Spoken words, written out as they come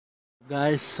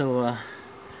Guys,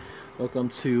 welcome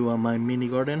to my mini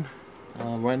garden.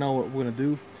 Right now what we're gonna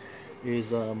do is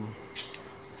so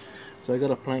I got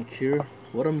a plank here.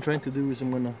 What I'm trying to do is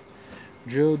I'm gonna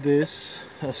drill this,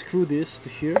 screw this to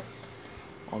here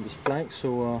on this plank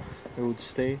so it would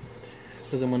stay,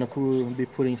 because I'm gonna be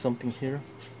putting something here,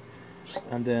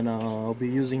 and then I'll be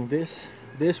using this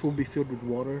will be filled with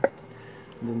water,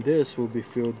 and then this will be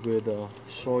filled with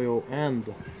soil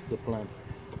and the plant,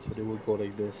 so they will go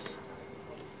like this.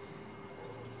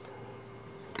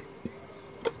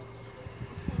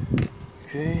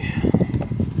 Okay,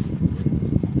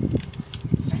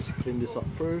 let's just clean this up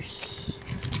first.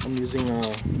 I'm using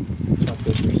paper.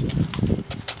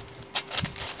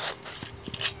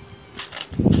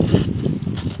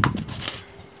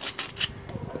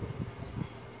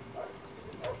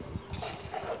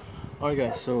 Alright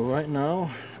guys, so right now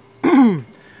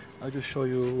I'll just show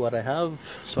you what I have.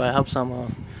 So I have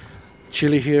some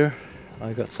chili here.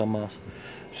 I got some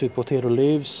sweet potato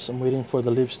leaves. I'm waiting for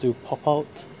the leaves to pop out.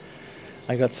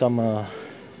 I got some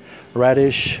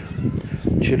radish,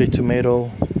 chili,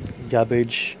 tomato,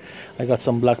 cabbage. I got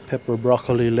some black pepper,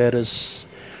 broccoli, lettuce,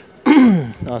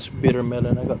 bitter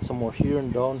melon. I got some more here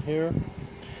and down here,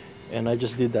 and I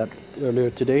just did that earlier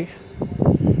today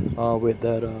with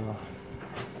that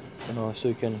so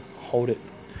you can hold it.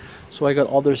 So I got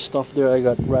other stuff there. I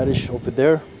got radish over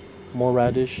there, more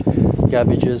radish,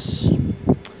 cabbages.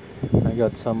 I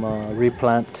got some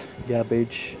replant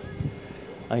cabbage.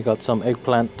 I got some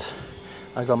eggplant.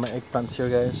 I got my eggplants here,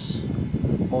 guys.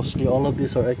 Mostly all of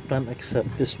these are eggplant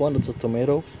except this one. It's a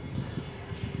tomato.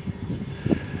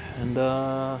 And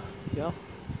yeah,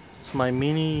 it's my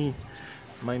mini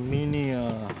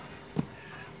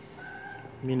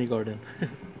garden.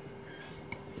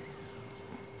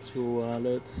 So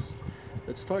let's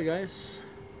start, guys.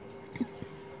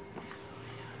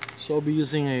 So I'll be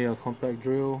using a compact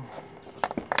drill.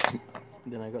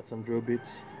 Then I got some drill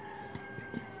bits.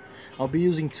 I'll be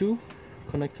using two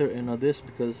connector and this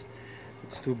because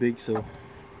it's too big, so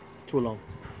too long.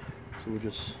 So we'll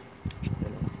just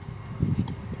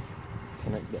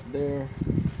connect that there.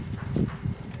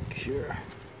 Here.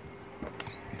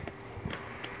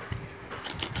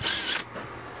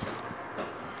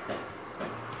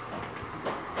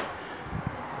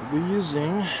 We'll be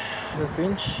using a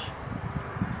 1/2"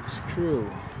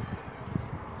 screw.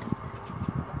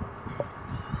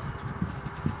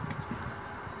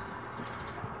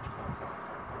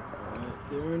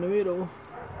 There in the middle.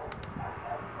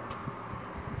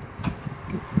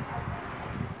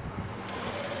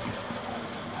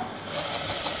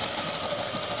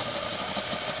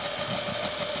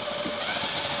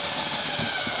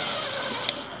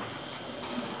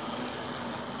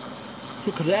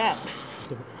 Look at that.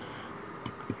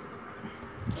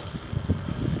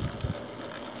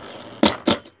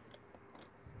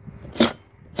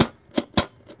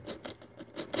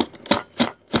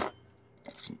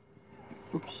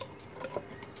 Oops.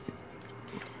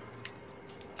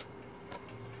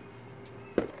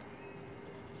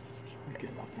 Okay,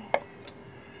 nothing.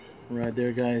 Right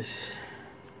there, guys.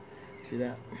 See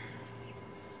that?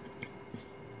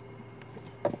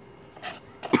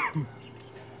 Right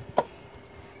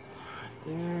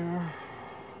there.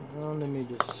 Well, let me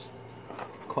just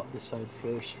cut the side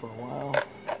first for a while.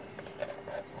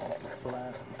 Make it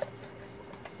flat.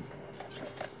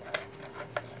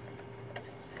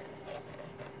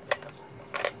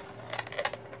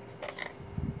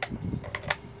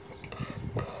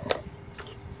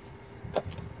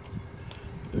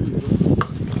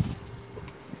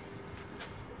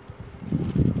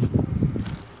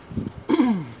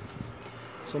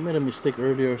 So I made a mistake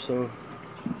earlier, so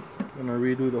I'm gonna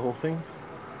redo the whole thing.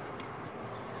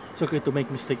 It's okay to make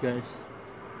mistakes, guys.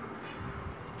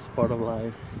 It's part of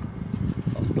life,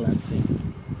 of planting.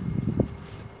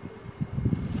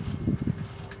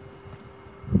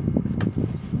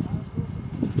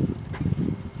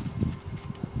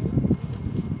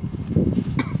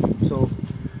 So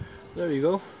there you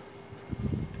go.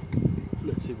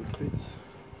 Let's see if it fits.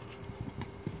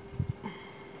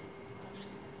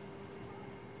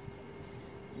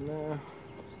 Nah.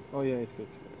 Oh yeah, it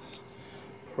fits, guys.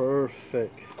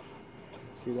 Perfect.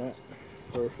 See that?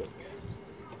 Perfect.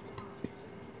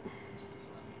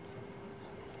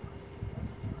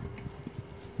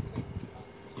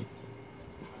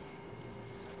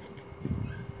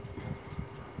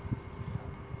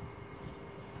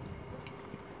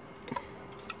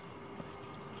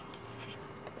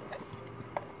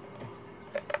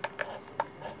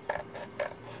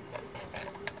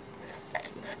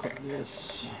 Cut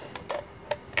this.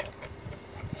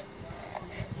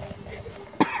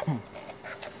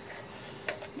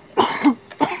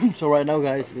 So right now,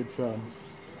 guys, it's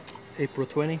April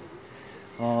 20.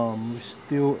 We're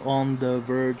still on the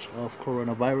verge of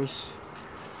coronavirus,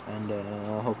 and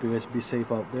I hope you guys be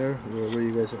safe out there, wherever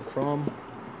you guys are from.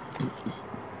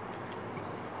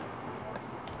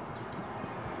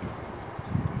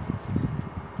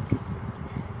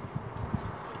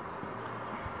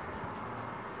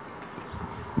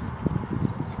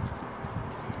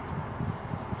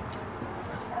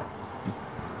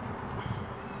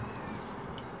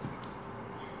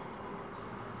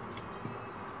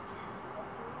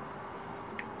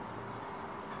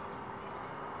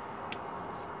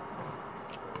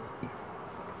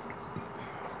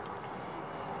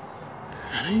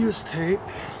 And I use tape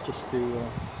just to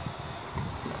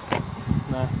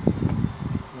nah,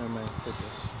 never mind, take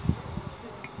this.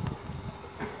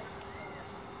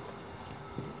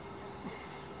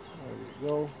 There we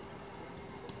go.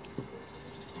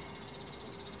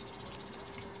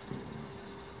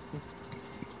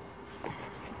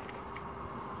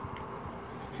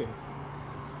 Okay,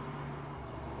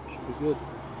 should be good.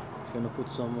 Gonna put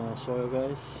some soil,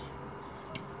 guys.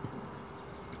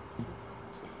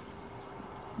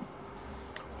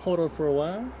 Hold on for a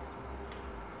while.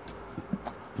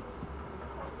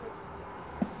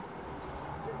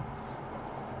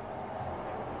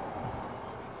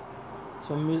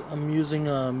 So I'm using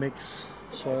a mixed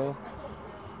soil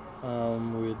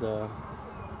with what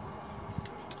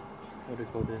do you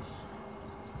call this?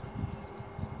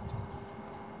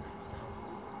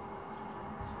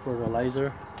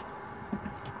 Fertilizer.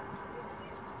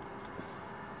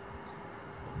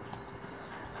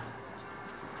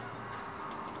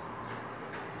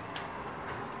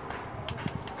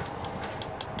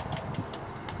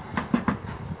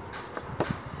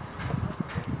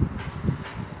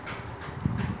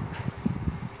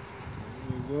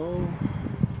 Go.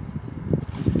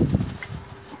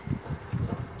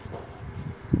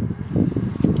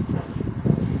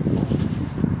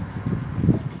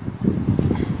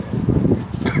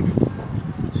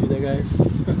 See that, guys?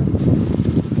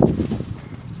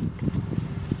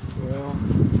 Well,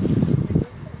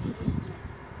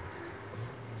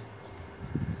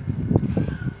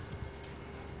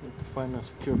 need to find a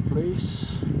secure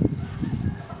place,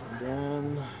 and then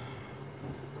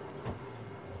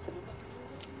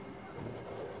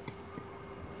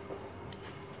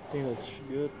I think that's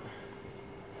good.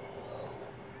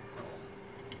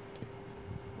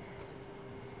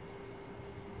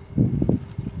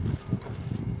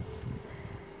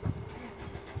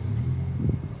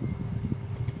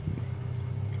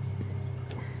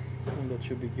 And that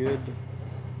should be good.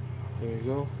 There you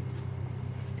go.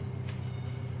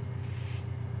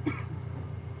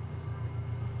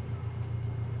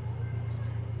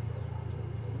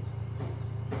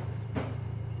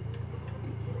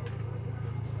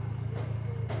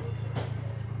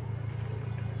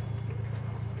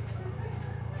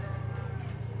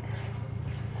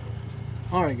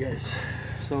 Alright, guys,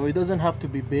 so it doesn't have to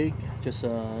be big, just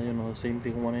you know, same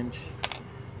thing, 1 inch,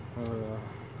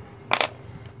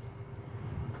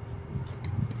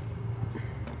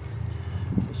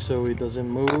 so it doesn't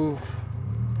move.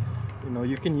 You know,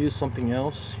 you can use something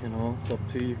else, you know, it's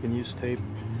up to you. You can use tape.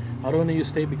 I don't want to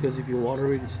use tape because if you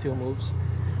water it, it still moves.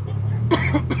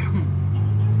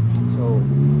 So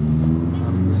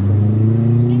I'm just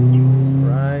going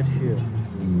right here.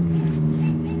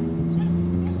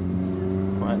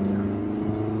 Right there.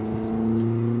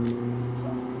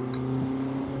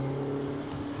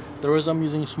 The reason I'm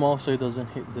using small so it doesn't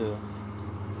hit the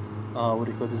what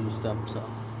do you call this, the stem. So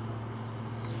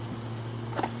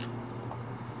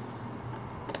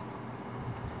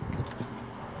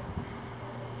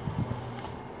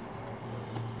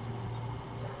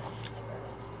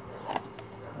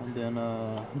and then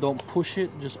don't push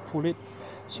it, just pull it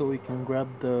so we can grab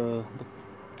the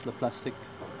plastic.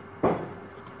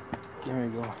 There we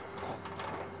go.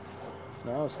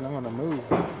 Now it's not gonna move.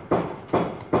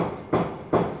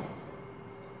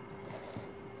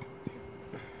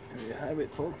 There you have it,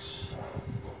 folks.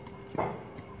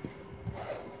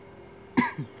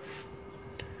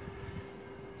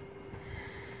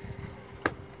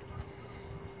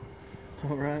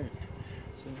 Alright,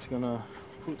 so I'm just gonna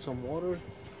put some water.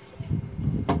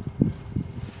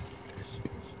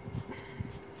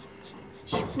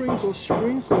 Sprinkle,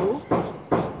 sprinkle.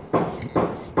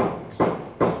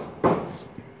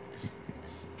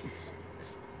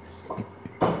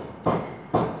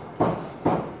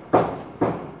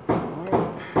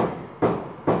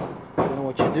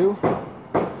 Do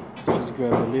just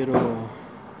grab a little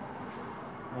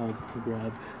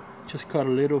just cut a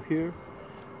little here,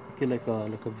 okay, like a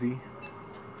V.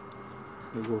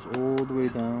 It goes all the way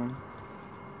down.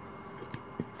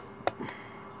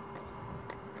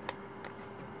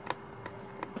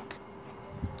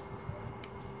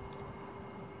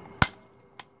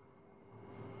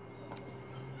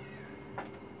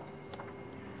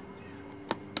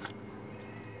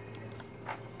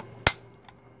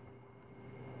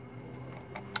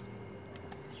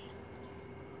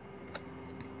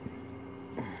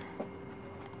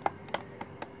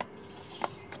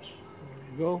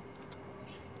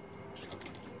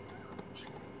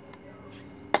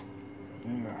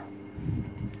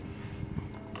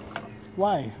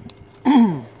 Why?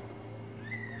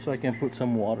 So I can put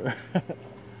some water.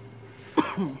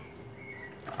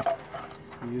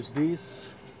 Use these.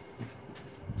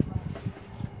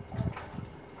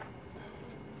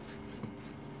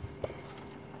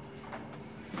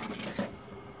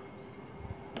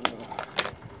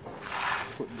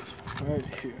 Put this right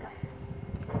here.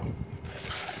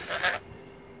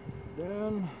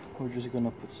 Then we're just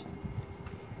gonna put some.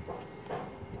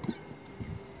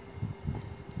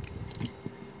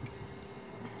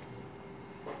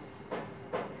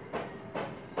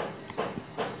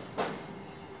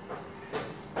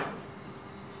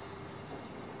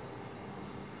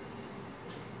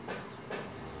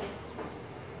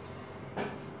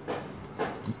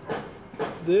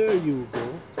 There you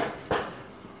go.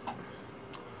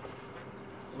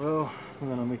 Well, I'm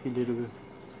gonna make it a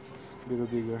little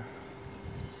bigger.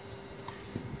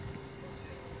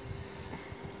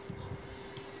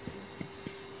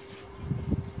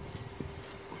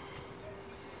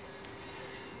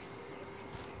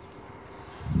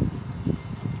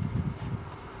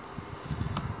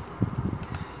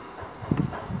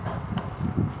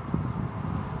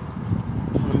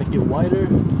 I'm gonna make it wider.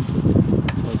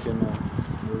 Okay, now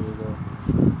there we go.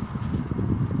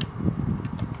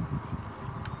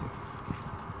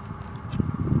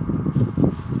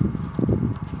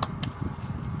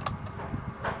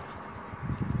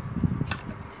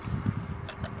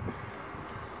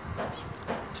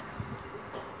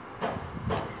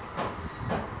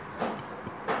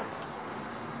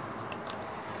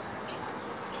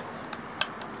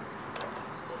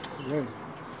 There.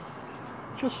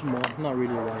 Just small, not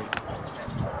really wide.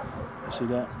 See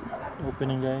that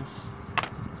opening, guys?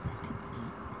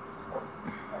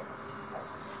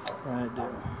 Right there.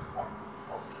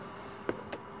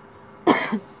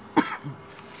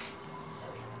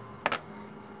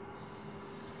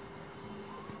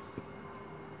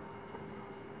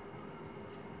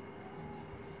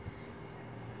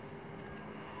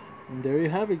 And there you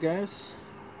have it, guys.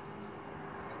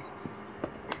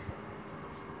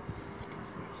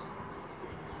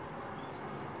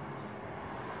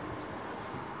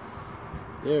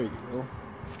 There you go.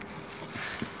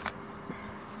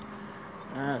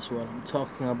 That's what I'm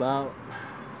talking about.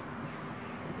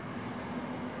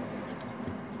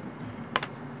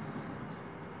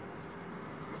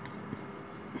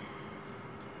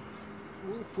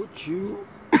 We'll put you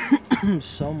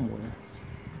somewhere.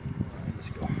 Alright, let's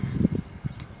go.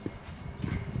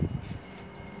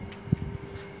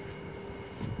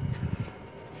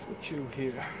 Put you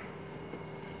here.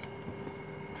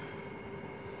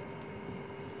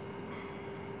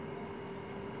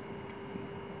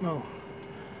 No,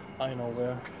 I know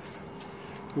where.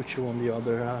 Put you on the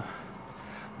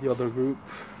other group.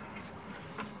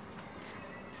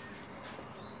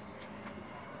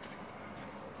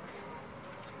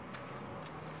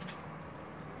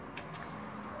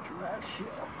 Right here.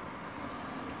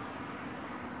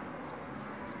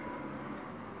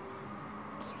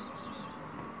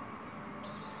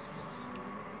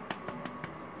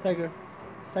 Tiger,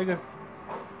 Tiger,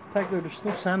 Tiger, there's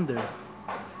no sand there.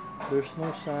 There's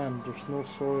no sand, there's no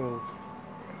soil.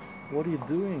 What are you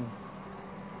doing?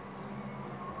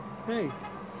 Hey,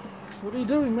 what are you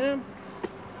doing, man?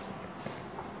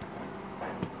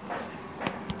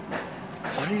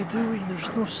 What are you doing?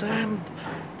 There's no sand.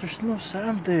 There's no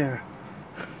sand there.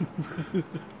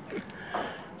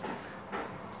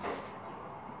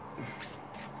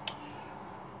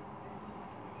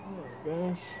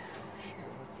 Guys.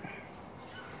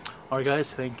 Alright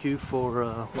guys, thank you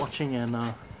for watching, and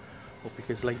hope you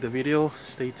guys like the video.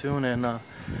 Stay tuned, and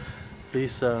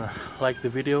please like the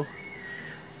video,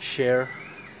 share,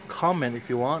 comment if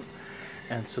you want,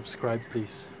 and subscribe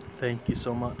please. Thank you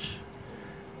so much.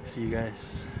 See you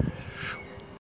guys.